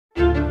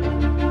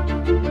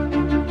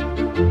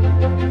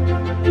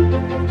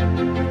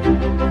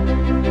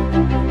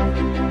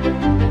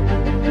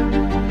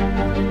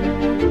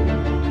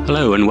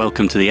and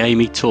welcome to the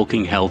amii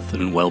Talking Health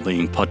and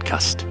Wellbeing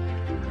podcast.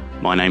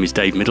 My name is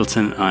David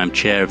Middleton. I am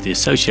chair of the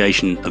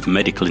Association of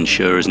Medical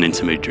Insurers and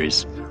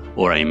Intermediaries,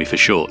 or amii for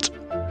short.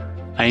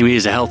 amii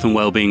is a health and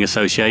wellbeing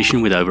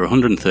association with over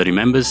 130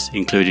 members,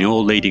 including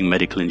all leading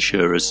medical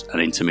insurers and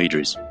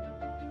intermediaries.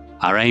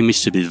 Our aim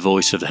is to be the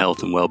voice of the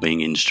health and wellbeing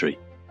industry.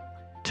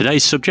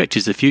 Today's subject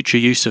is the future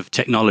use of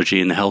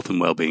technology in the health and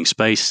wellbeing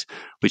space,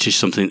 which is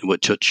something that will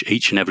touch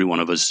each and every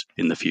one of us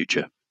in the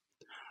future.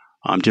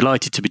 I'm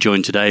delighted to be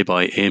joined today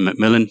by Iain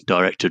McMillan,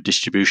 Director of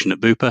Distribution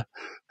at Bupa,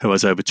 who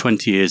has over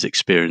 20 years'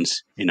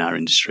 experience in our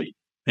industry.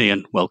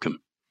 Iain, welcome.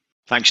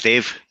 Thanks,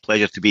 Dave.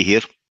 Pleasure to be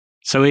here.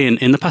 So, Iain,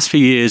 in the past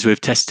few years,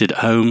 we've tested at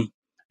home,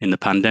 in the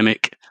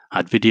pandemic,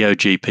 had video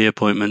GP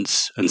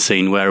appointments, and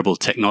seen wearable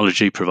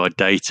technology provide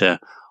data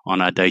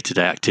on our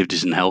day-to-day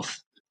activities and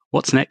health.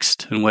 What's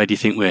next, and where do you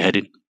think we're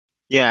heading?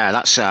 Yeah,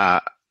 that's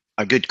a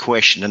good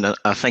question, and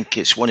I think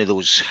it's one of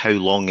those how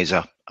long is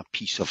a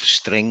piece of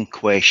string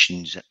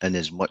questions, in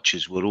as much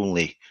as we're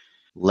only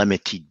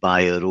limited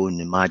by our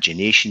own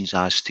imaginations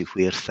as to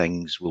where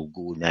things will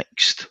go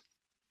next.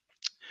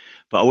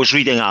 But I was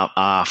reading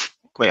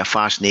quite a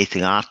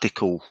fascinating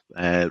article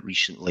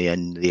recently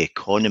in The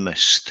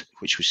Economist,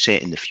 which was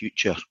set in the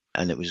future,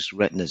 and it was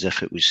written as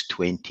if it was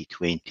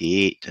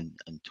 2028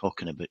 and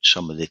talking about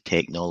some of the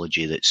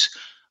technology that's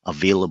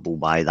available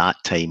by that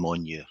time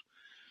on your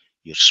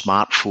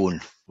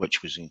smartphone,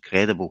 which was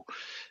incredible,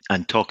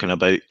 and talking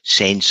about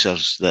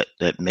sensors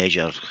that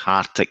measure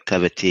heart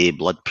activity,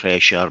 blood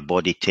pressure,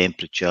 body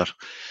temperature,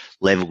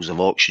 levels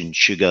of oxygen,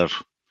 sugar,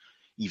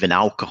 even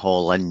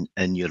alcohol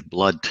in your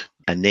blood,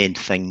 and then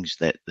things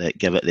that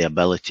give it the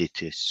ability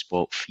to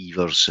spot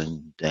fevers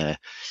and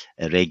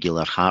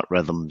irregular heart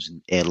rhythms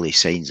and early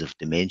signs of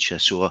dementia.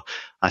 So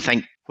I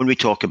think when we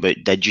talk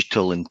about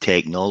digital and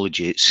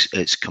technology,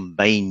 it's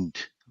combined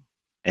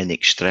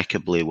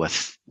inextricably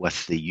with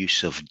the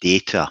use of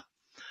data,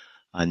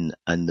 and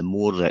the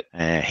more that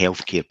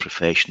healthcare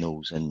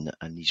professionals and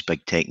these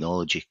big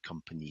technology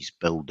companies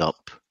build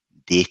up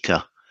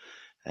data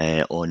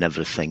on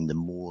everything, the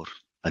more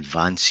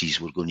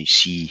advances we're going to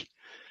see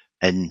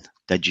in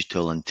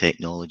digital and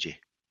technology.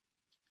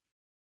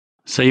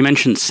 So you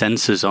mentioned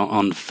sensors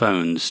on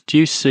phones. Do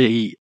you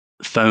see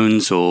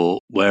phones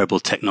or wearable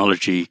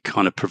technology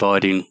kind of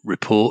providing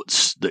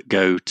reports that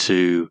go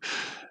to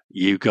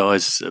you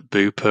guys at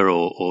Bupa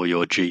or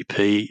your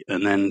GP,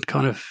 and then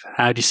kind of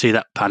how do you see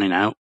that panning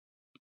out?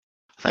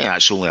 I think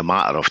that's only a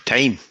matter of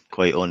time,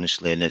 quite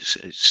honestly, and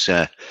it's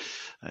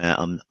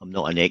I'm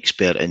not an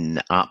expert in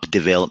app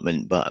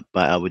development, but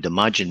I would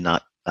imagine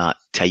that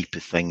type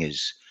of thing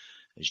is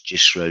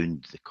just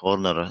round the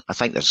corner. I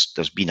think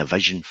there's been a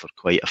vision for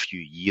quite a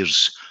few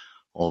years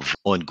of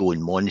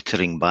ongoing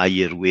monitoring by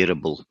your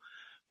wearable,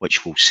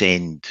 which will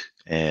send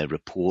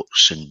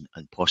reports and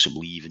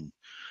possibly even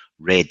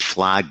red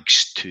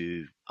flags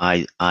to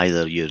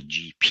either your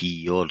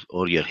GP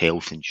or your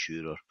health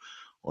insurer,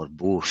 or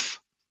both,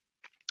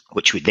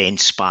 which would then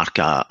spark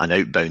an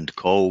outbound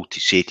call to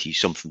say to you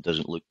something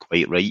doesn't look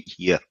quite right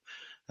here.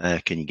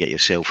 Can you get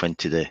yourself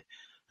into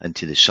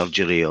the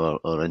surgery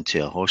or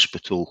into a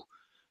hospital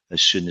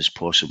as soon as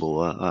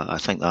possible? I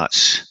think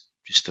that's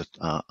just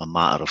a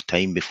matter of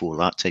time before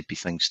that type of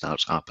thing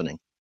starts happening.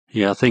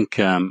 Yeah, I think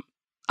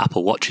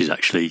Apple Watches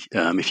actually,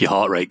 if your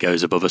heart rate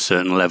goes above a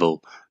certain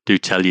level, do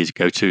tell you to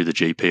go to the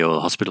GP or the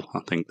hospital.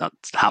 I think that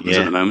happens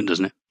at the moment,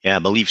 doesn't it? Yeah, I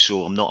believe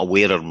so. I'm not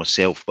aware of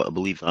myself, but I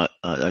believe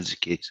that's the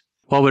case.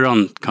 While we're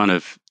on kind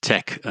of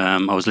tech, I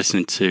was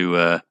listening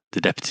to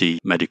the Deputy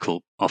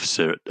Medical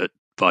Officer at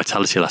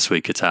Vitality last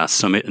week at our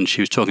summit, and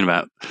she was talking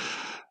about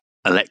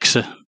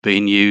Alexa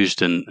being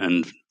used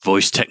and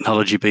voice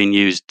technology being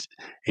used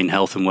in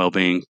health and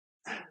wellbeing.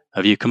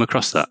 Have you come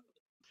across that?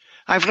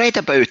 I've read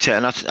about it,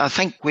 and I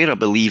think where I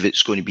believe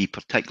it's going to be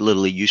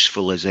particularly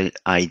useful is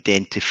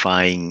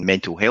identifying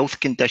mental health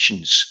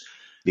conditions,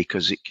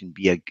 because it can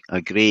be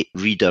a great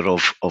reader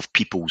of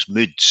people's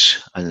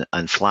moods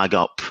and flag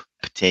up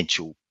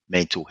potential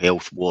mental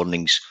health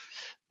warnings.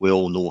 We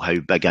all know how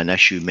big an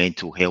issue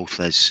mental health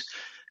is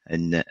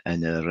in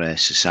our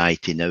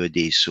society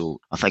nowadays,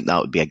 so I think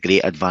that would be a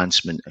great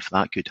advancement if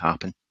that could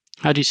happen.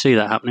 How do you see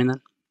that happening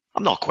then?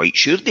 I'm not quite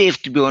sure,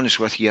 Dave, to be honest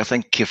with you. I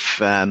think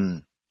if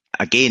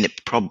again,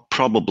 it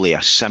probably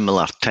a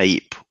similar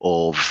type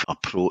of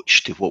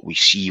approach to what we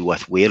see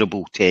with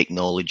wearable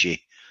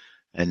technology,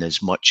 in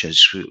as much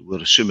as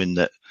we're assuming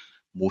that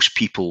most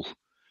people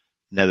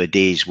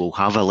nowadays will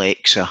have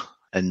Alexa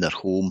in their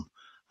home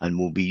and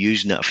will be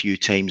using it a few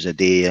times a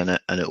day, and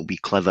it'll be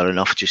clever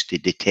enough just to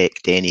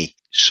detect any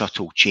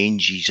subtle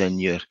changes in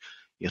your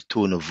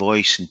tone of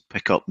voice and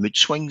pick up mood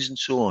swings and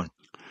so on.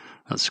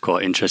 That's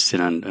quite interesting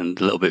and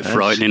a little bit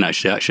frightening,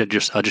 actually. I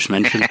just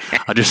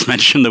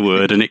mentioned the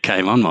word and it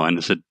came on mine.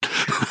 I said,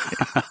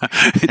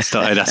 it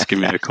started asking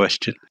me a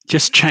question.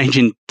 Just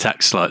changing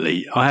tack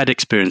slightly, I had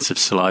experience of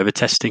saliva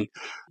testing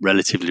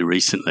relatively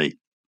recently,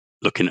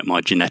 looking at my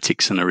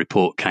genetics, and a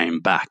report came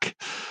back,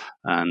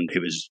 and it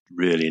was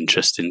really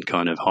interesting,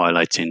 kind of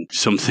highlighting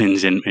some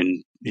things in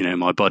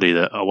my body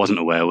that I wasn't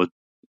aware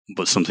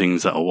but some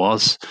things that I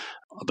was.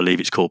 I believe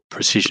it's called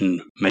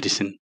precision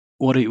medicine.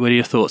 What are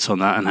your thoughts on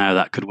that and how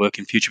that could work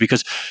in future?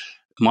 Because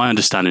my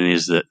understanding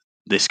is that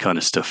this kind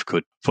of stuff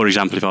could, for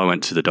example, if I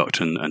went to the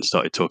doctor and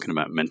started talking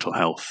about mental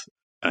health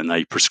and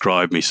they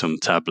prescribed me some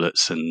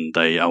tablets and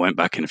I went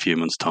back in a few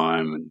months'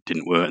 time and it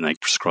didn't work and they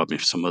prescribed me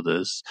for some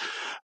others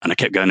and I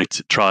kept going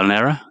into trial and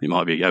error, it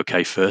might be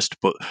okay first,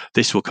 but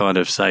this will kind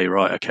of say,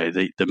 right, okay,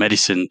 the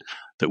medicine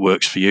that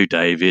works for you,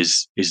 Dave,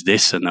 is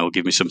this, and they'll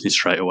give me something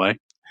straight away.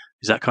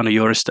 Is that kind of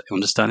your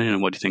understanding,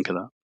 and what do you think of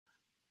that?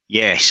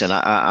 Yes, and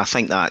I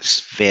think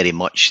that's very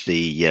much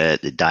the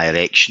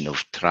direction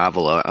of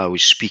travel. I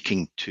was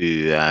speaking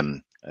to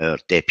our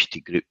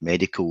Deputy Group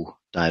Medical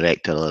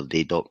Director the other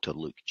day, Dr.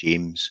 Luke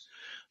James.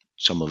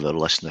 Some of our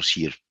listeners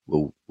here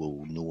will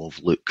know of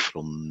Luke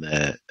from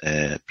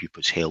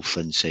Bupa's Health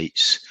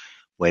Insights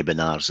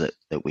webinars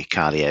that we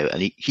carry out.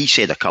 And he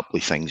said a couple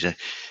of things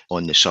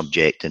on the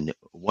subject. And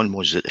one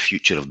was that the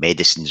future of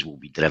medicines will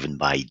be driven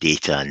by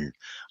data and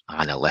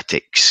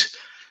analytics,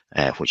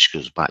 which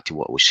goes back to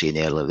what I was saying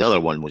earlier. The other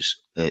one was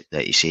that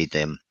he said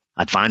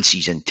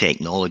advances in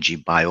technology,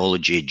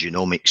 biology,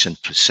 genomics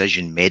and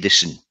precision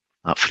medicine,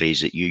 that phrase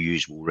that you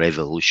use, will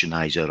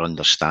revolutionise our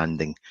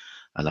understanding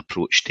and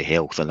approach to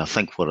health. And I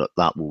think what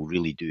that will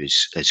really do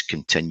is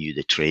continue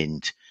the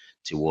trend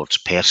towards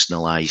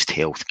personalised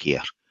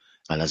healthcare.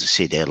 And as I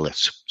said earlier,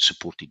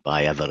 supported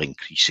by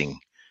ever-increasing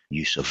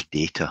use of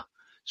data.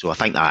 So I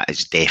think that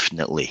is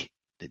definitely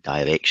the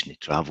direction of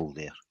travel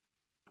there.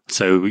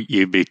 So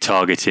you'd be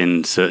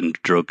targeting certain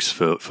drugs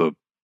for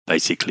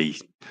basically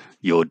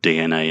your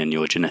DNA and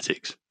your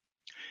genetics?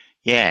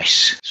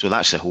 Yes. So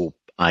that's the whole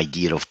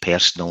idea of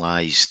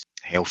personalised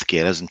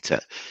healthcare, isn't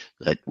it?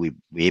 That we're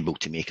able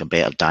to make a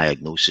better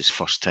diagnosis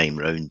first time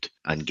round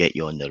and get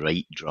you on the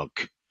right drug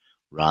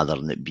rather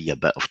than it be a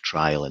bit of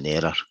trial and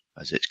error,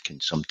 as it can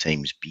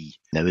sometimes be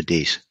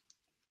nowadays.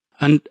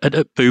 And at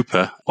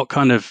Bupa, what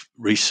kind of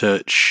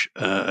research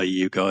are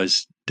you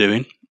guys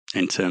doing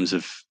in terms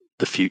of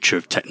the future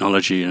of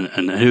technology,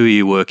 and who are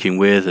you working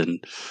with,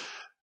 and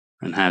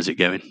how's it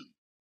going?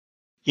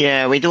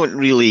 Yeah, we don't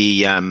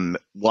really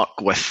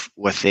work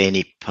with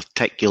any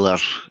particular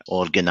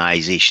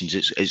organisations.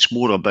 It's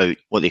more about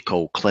what they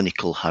call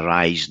clinical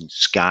horizon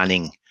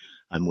scanning,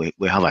 and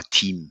we have a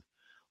team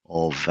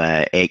of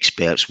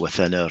experts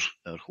within our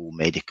whole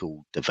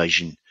medical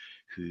division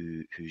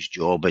whose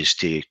job is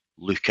to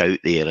look out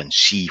there and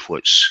see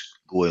what's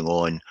going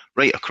on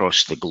right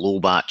across the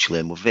globe, actually.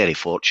 And we're very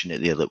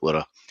fortunate there that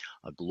we're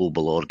a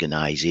global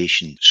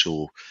organisation.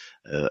 So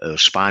our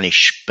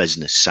Spanish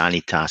business,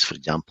 Sanitas, for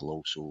example,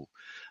 also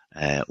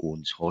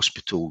owns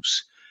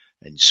hospitals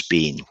in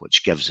Spain,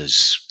 which gives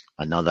us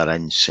another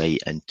insight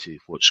into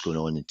what's going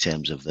on in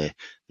terms of the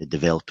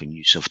developing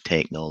use of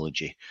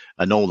technology.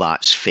 And all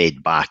that's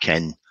fed back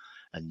in,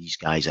 and these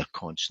guys are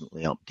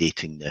constantly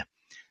updating the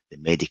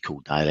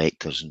medical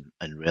directors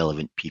and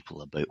relevant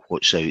people about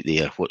what's out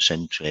there, what's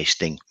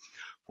interesting,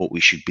 what we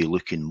should be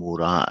looking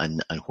more at,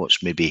 and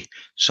what's maybe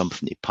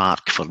something to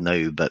park for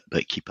now, but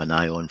keep an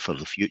eye on for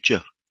the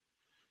future.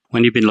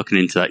 When you've been looking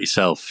into that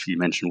yourself, you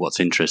mentioned what's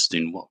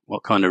interesting.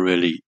 What kind of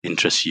really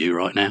interests you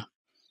right now?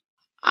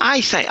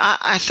 I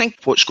think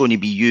what's going to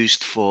be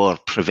used for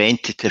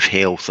preventative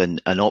health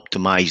and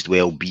optimised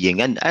well-being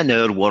in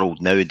our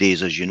world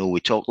nowadays, as you know, we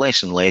talk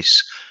less and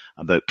less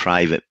about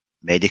private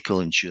medical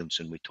insurance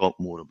and we talk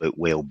more about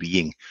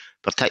well-being,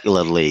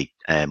 particularly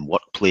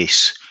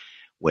workplace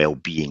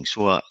well-being.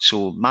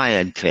 So my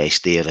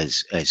interest there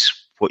is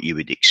what you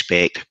would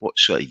expect. What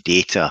sort of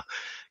data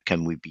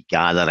can we be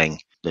gathering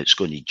that's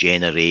going to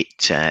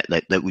generate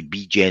that would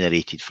be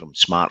generated from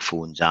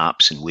smartphones,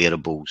 apps, and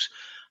wearables,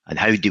 and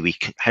how do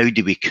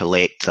we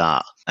collect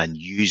that and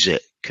use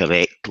it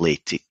correctly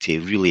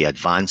to really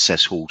advance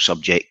this whole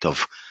subject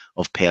of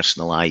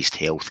personalised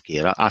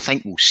healthcare? I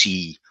think we'll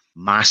see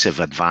massive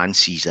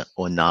advances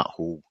on that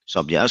whole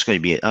subject. That's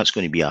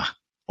going to be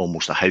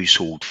almost a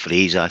household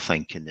phrase, I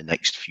think, in the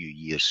next few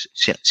years,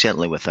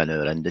 certainly within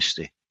our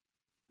industry.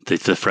 The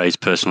phrase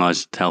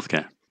personalised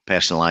healthcare?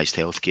 Personalised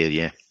healthcare,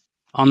 yeah.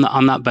 On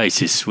that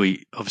basis,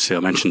 I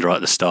mentioned right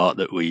at the start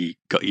that we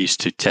got used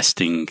to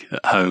testing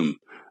at home.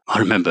 I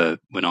remember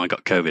when I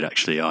got COVID,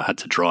 actually, I had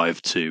to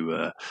drive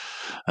to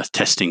a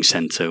testing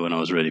centre when I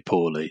was really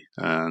poorly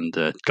and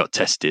got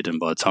tested. And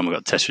by the time I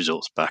got test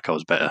results back, I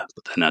was better,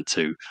 but then had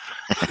to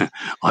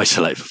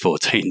isolate for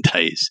 14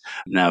 days.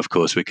 Now, of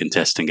course, we can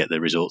test and get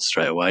the results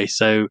straight away.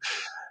 So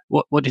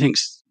what do you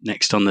think's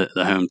next on the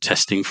home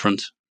testing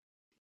front?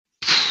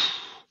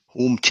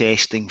 Home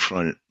testing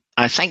front.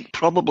 I think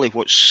probably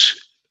what's,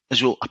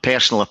 as well, a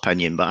personal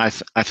opinion,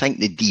 but I think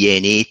the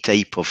DNA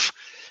type of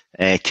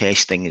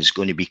testing is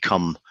going to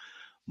become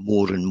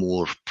more and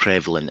more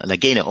prevalent. And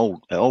again, it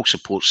all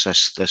supports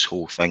this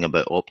whole thing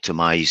about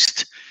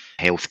optimised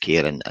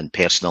healthcare and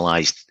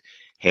personalised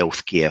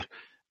healthcare.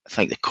 I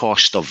think the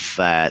cost of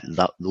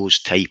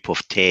those type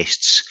of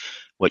tests,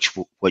 which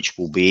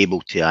will be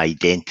able to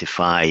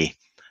identify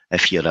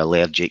if you're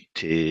allergic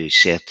to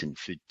certain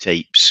food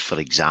types, for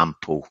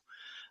example,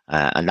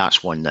 And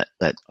that's one that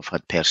I've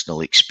had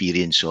personal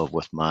experience of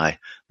with my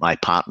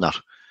partner,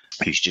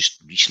 who's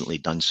just recently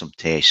done some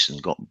tests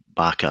and got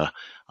back a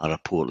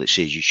report that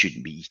says you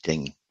shouldn't be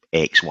eating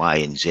X, Y,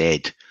 and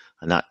Z.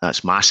 And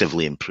that's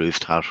massively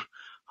improved her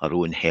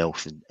own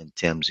health in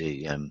terms of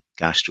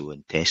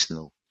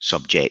gastrointestinal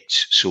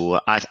subjects.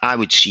 So I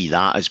would see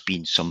that as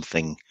being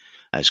something,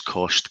 as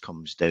cost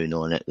comes down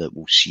on it, that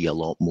we'll see a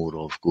lot more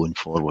of going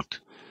forward.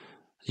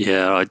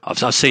 Yeah,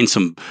 I've seen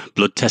some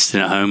blood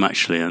testing at home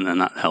actually, and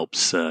that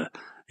helps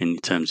in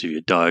terms of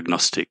your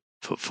diagnostic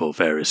for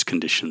various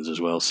conditions as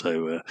well.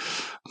 So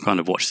I've kind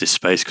of watched this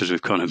space because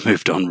we've kind of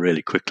moved on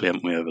really quickly,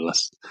 haven't we, over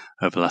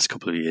the last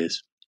couple of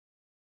years?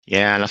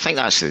 Yeah, and I think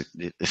that's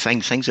the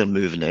thing. Things are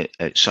moving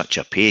at such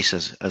a pace.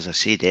 As I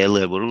said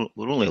earlier, we're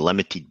only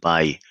limited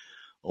by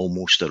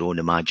almost our own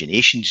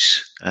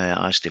imaginations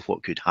as to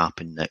what could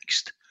happen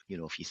next. You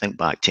know, if you think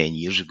back 10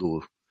 years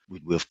ago,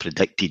 would we have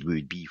predicted we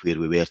would be where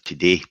we were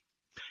today?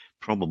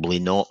 Probably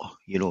not.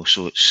 You know,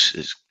 so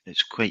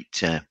it's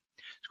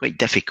quite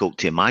difficult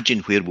to imagine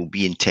where we'll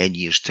be in 10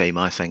 years' time,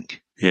 I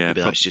think. Yeah,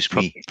 that's just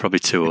me. Probably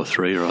 2 or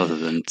 3 rather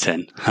than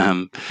 10.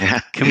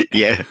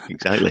 Yeah,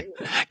 exactly.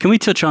 Can we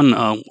touch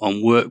on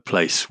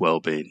workplace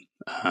wellbeing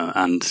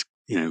and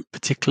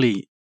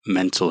particularly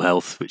mental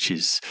health, which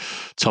is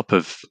top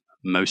of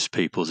most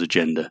people's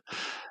agenda?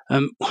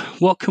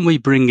 What can we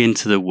bring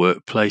into the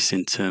workplace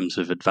in terms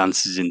of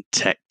advances in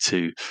tech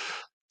to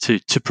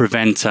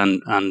prevent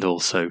and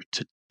also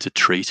to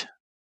treat?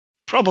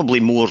 Probably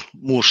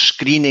more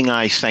screening,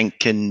 I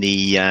think, in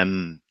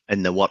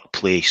the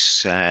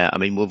workplace. I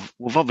mean,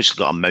 we've obviously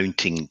got a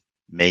mounting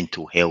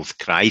mental health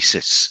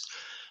crisis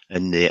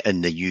in the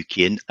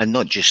UK, and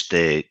not just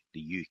the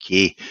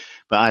UK,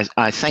 but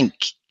I think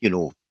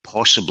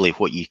possibly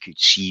what you could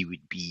see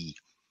would be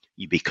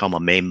you become a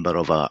member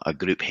of a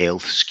group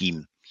health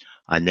scheme,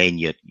 and then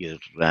you're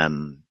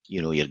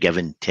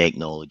given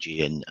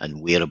technology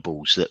and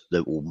wearables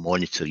that will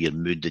monitor your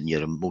mood and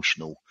your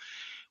emotional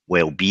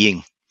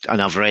well-being. And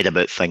I've read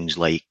about things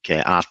like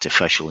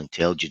artificial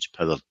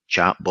intelligence-powered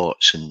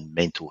chatbots and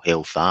mental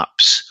health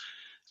apps,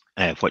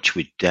 which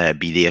would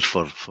be there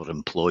for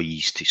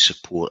employees to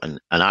support and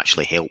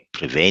actually help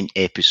prevent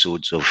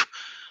episodes of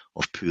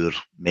poor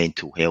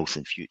mental health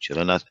in future.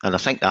 And I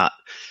think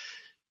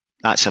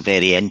that's a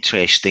very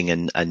interesting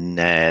and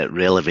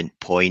relevant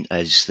point,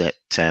 is that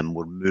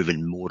we're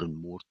moving more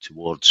and more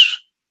towards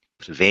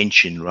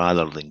prevention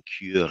rather than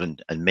cure,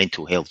 and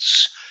mental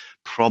health's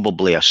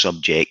probably a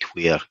subject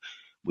where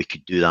we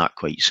could do that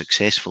quite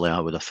successfully, I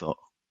would have thought.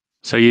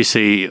 So you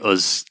see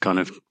us kind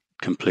of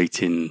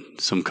completing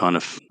some kind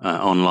of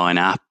online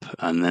app,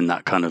 and then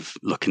that kind of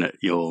looking at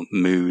your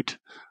mood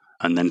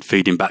and then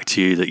feeding back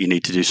to you that you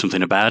need to do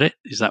something about it?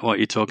 Is that what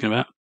you're talking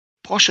about?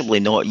 Possibly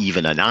not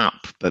even an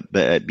app, but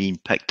it being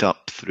picked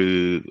up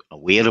through a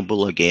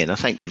wearable again. I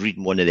think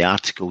reading one of the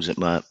articles that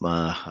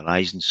my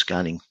horizon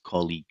scanning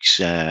colleagues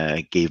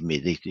gave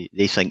me,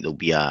 they think there'll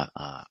be a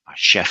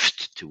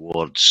shift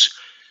towards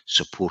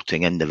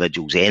supporting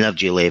individuals'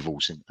 energy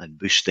levels and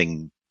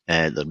boosting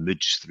their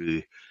moods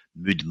through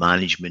mood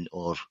management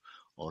or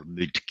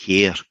mood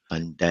care.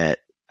 And I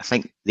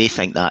think they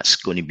think that's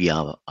going to be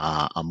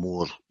a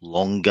more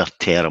longer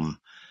term,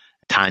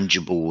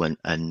 tangible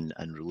and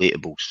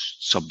relatable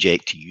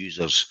subject to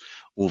users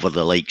over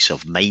the likes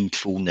of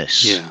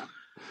mindfulness,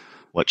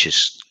 which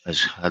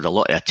has had a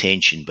lot of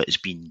attention, but has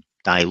been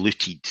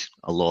diluted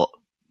a lot,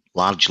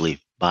 largely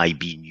by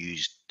being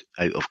used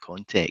out of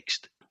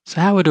context. So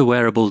how would a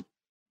wearable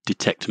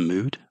detect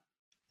mood?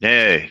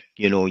 Now,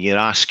 you're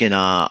asking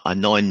a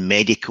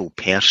non-medical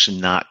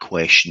person that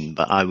question,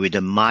 but I would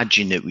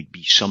imagine it would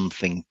be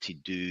something to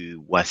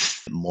do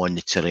with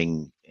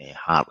monitoring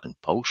heart and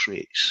pulse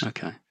rates.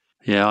 Okay.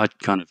 Yeah,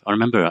 I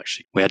remember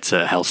actually we had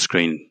a health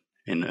screen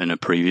in a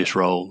previous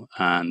role,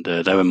 and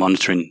they were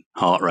monitoring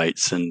heart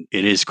rates, and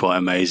it is quite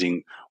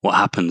amazing what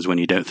happens when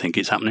you don't think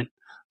it's happening.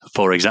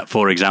 For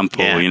example, they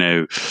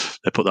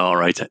put the heart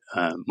rate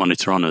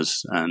monitor on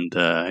us, and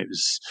it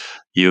was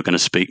you're going to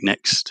speak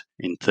next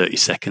in 30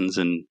 seconds,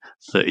 and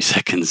 30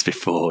 seconds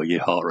before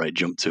your heart rate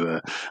jumped to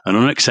an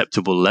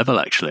unacceptable level,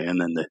 actually,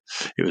 and then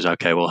it was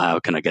okay. Well, how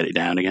can I get it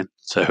down again?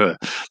 So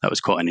that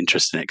was quite an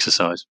interesting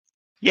exercise.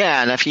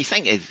 Yeah, and if you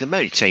think of the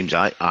amount of times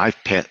I've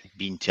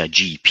been to a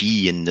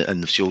GP and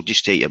they'll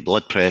just take your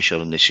blood pressure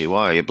and they say,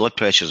 "Wow, your blood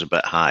pressure's a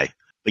bit high,"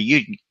 but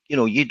you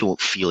don't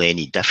feel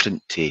any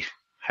different to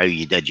how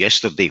you did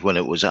yesterday when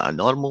it was at a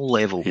normal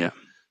level. Yeah.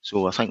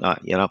 So I think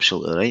that you're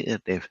absolutely right there,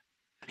 Dave.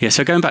 Yeah.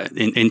 So going back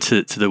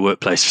into the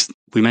workplace,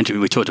 we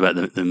talked about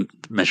the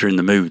measuring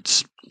the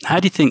moods. How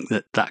do you think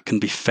that can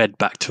be fed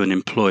back to an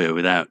employer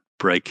without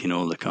breaking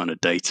all the kind of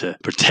data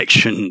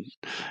protection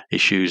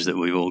issues that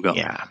we've all got?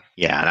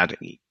 Yeah,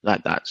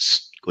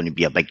 that's going to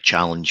be a big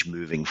challenge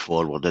moving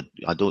forward.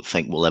 I don't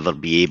think we'll ever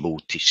be able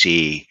to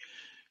say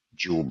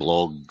Joe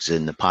Bloggs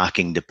in the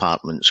packing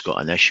department's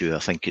got an issue. I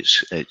think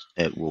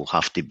it will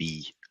have to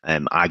be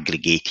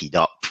aggregated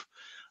up,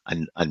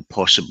 and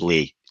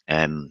possibly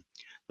there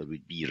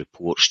would be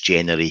reports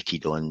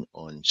generated on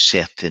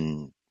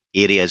certain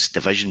areas,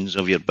 divisions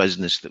of your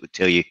business that would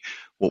tell you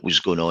what was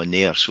going on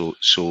there. So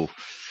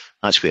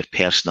that's where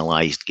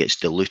personalised gets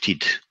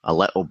diluted a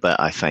little bit,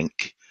 I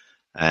think.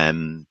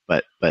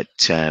 But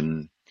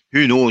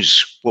who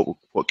knows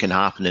what can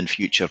happen in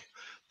future?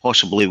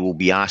 Possibly we'll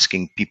be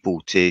asking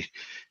people to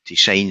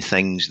sign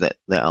things that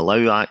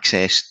allow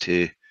access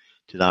to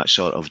that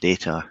sort of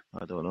data.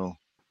 I don't know.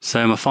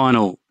 So my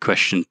final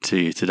question to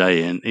you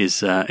today, Iain,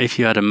 is if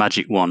you had a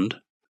magic wand,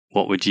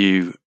 what would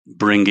you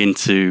bring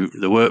into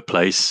the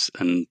workplace?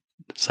 And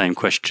same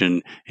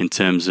question in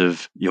terms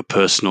of your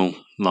personal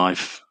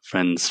life,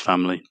 friends,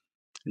 family,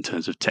 in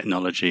terms of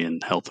technology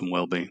and health and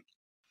well-being.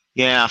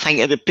 Yeah, I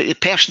think the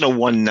personal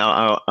one,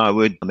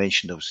 I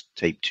mentioned I was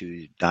type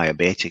 2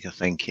 diabetic, I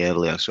think,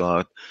 earlier.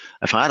 So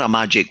if I had a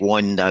magic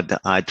wand,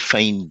 I'd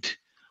find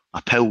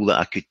a pill that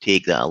I could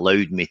take that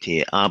allowed me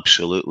to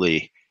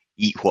absolutely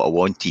eat what I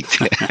wanted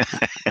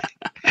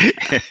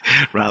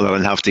rather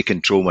than have to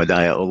control my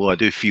diet, although I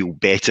do feel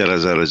better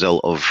as a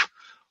result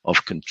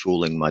of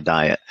controlling my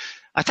diet.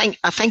 I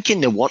think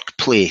in the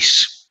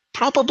workplace,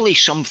 probably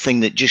something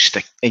that just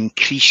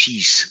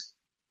increases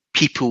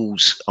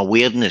people's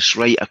awareness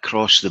right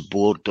across the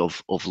board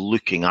of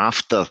looking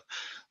after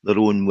their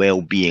own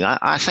well-being.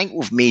 I think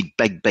we've made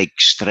big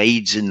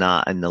strides in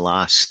that in the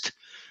last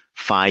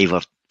 5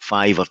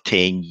 or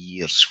 10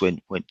 years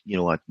when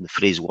the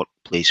phrase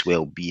workplace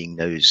well-being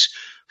now is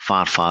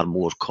far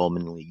more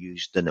commonly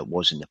used than it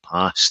was in the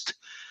past.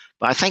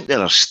 But I think there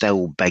are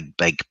still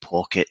big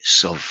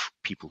pockets of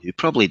people who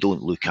probably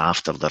don't look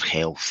after their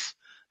health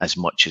as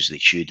much as they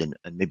should and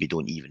maybe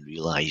don't even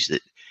realise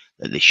that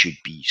they should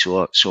be.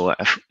 So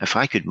if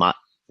I could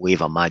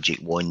wave a magic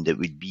wand, it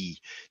would be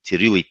to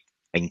really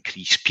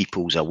increase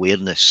people's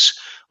awareness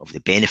of the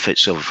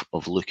benefits of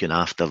looking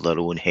after their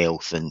own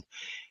health and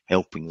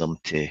helping them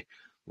to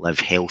live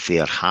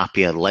healthier,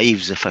 happier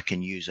lives, if I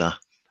can use a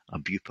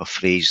Bupa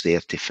phrase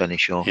there to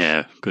finish off.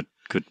 Yeah,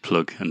 good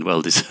plug and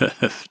well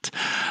deserved.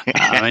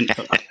 I mean,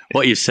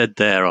 what you said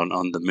there on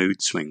the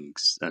mood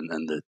swings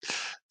and the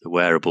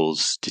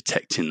wearables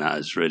detecting that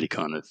has really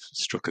kind of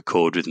struck a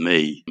chord with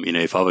me.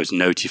 If I was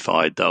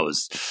notified that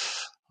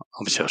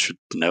obviously I should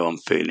know I'm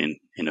feeling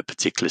in a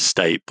particular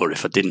state, but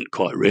if I didn't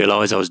quite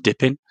realise I was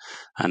dipping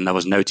and I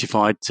was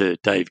notified to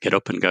Dave, get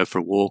up and go for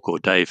a walk, or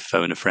Dave,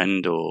 phone a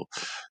friend, or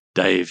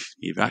Dave,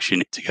 you actually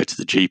need to go to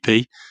the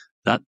GP,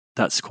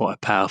 that's quite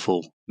a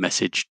powerful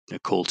message, a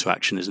call to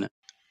action, isn't it?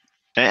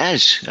 It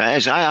is.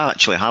 I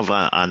actually have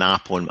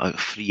a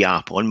free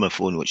app on my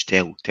phone which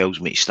tells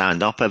me to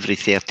stand up every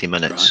 30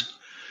 minutes, right,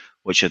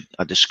 which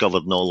I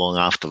discovered not long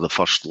after the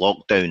first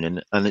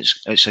lockdown, and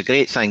it's a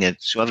great thing. It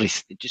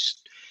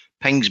just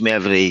pings me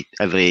every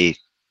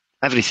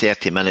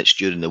 30 minutes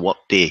during the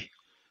workday,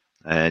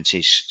 and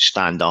says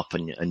stand up,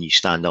 and you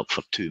stand up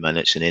for 2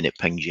 minutes, and then it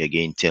pings you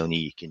again, telling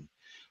you can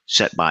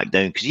sit back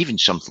down, because even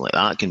something like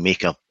that can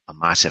make a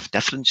massive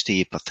difference to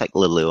you,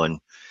 particularly on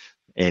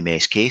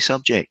MSK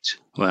subjects.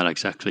 Well,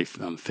 exactly.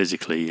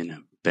 Physically,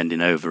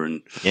 bending over,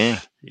 and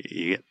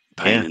you get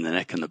pain in the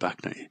neck and the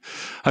back, don't you?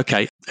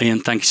 Okay,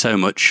 Iain, thank you so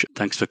much.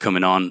 Thanks for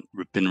coming on.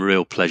 It's been a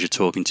real pleasure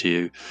talking to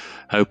you.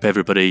 Hope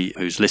everybody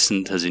who's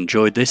listened has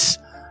enjoyed this.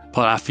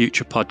 For our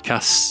future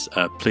podcasts,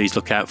 please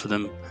look out for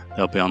them.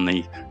 They'll be on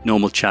the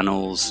normal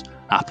channels,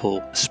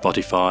 Apple,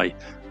 Spotify,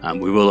 and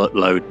we will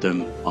upload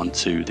them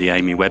onto the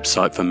amii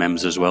website for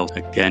members as well.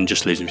 Again,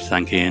 just leaves me to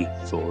thank Iain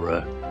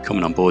for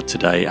coming on board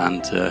today,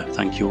 and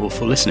thank you all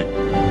for listening.